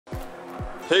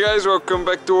Hey guys, welcome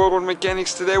back to Ford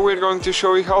Mechanics. Today we're going to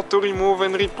show you how to remove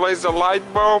and replace the light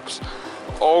bulbs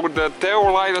or the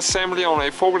tail light assembly on a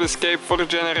Ford Escape 4th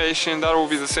generation. That will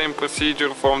be the same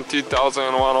procedure from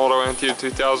 2001 all the way until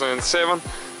 2007.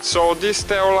 So this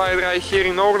tail light right here,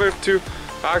 in order to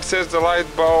access the light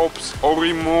bulbs or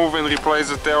remove and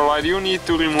replace the tail light, you need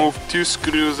to remove two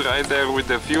screws right there with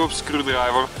the Phillips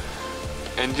screwdriver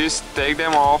and just take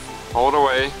them off all the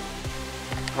way.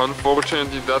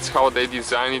 Unfortunately, that's how they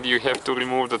designed it. You have to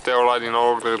remove the tail light in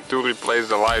order to replace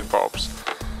the light bulbs.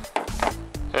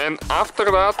 And after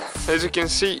that, as you can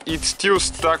see, it's still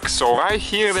stuck. So right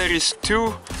here there is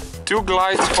two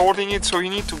glides holding it, so you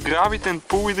need to grab it and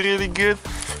pull it really good.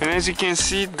 And as you can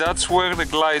see, that's where the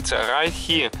glides are, right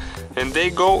here. And they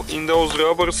go in those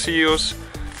rubber seals,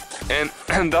 and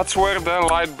that's where the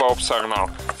light bulbs are now.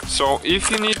 So if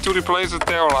you need to replace the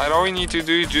tail light, all you need to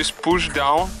do is just push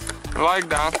down like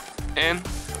that, and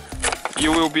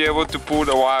you will be able to pull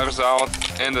the wires out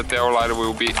and the tail light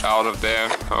will be out of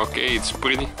there. Okay, it's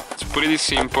pretty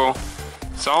simple.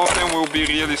 Some of them will be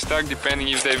really stuck depending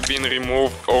if they've been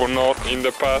removed or not in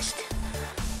the past.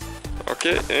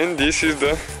 Okay, and this is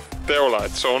the tail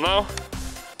light. So now,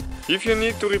 if you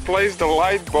need to replace the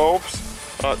light bulbs,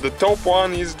 the top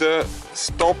one is the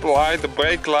stop light, the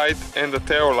brake light and the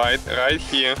tail light right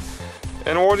here.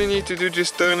 And all you need to do,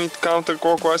 just turn it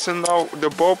counterclockwise, and now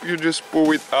the bulb, you just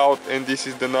pull it out, and this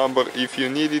is the number if you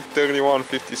need it,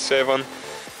 3157.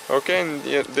 Okay, and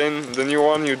then the new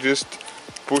one, you just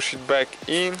push it back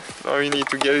in. Now you need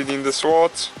to get it in the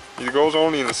slots. It goes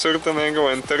only in a certain angle,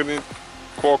 and turn it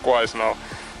clockwise now.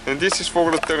 And this is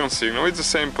for the turn signal. It's the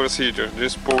same procedure,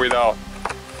 just pull it out.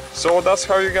 So that's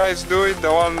how you guys do it.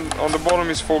 The one on the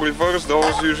bottom is for reverse.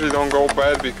 Those usually don't go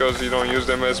bad because you don't use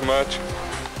them as much.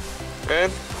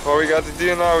 And all we got to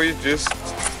do now is just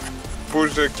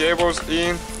push the cables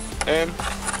in, and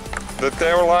the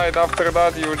tail light, after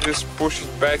that you just push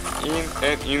it back in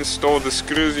and install the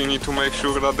screws. You need to make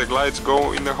sure that the glides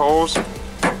go in the holes.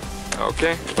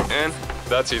 Okay, and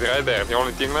that's it right there. The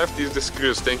only thing left is the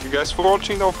screws. Thank you guys for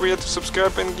watching. Don't forget to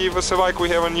subscribe and give us a like. We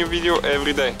have a new video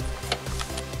every day.